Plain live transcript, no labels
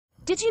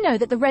Did you know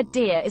that the red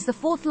deer is the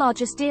fourth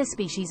largest deer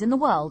species in the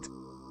world?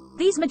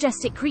 These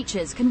majestic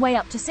creatures can weigh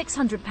up to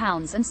 600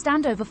 pounds and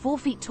stand over 4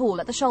 feet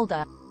tall at the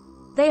shoulder.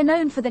 They are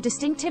known for their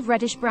distinctive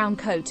reddish-brown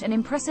coat and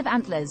impressive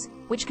antlers,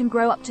 which can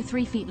grow up to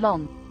 3 feet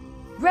long.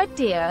 Red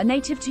deer are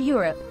native to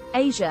Europe,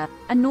 Asia,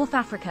 and North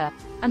Africa,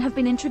 and have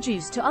been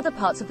introduced to other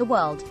parts of the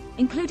world,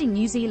 including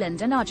New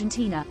Zealand and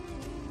Argentina.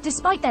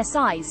 Despite their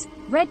size,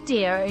 red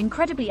deer are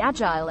incredibly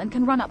agile and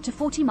can run up to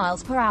 40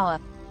 miles per hour.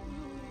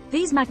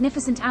 These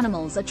magnificent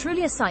animals are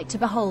truly a sight to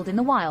behold in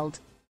the wild.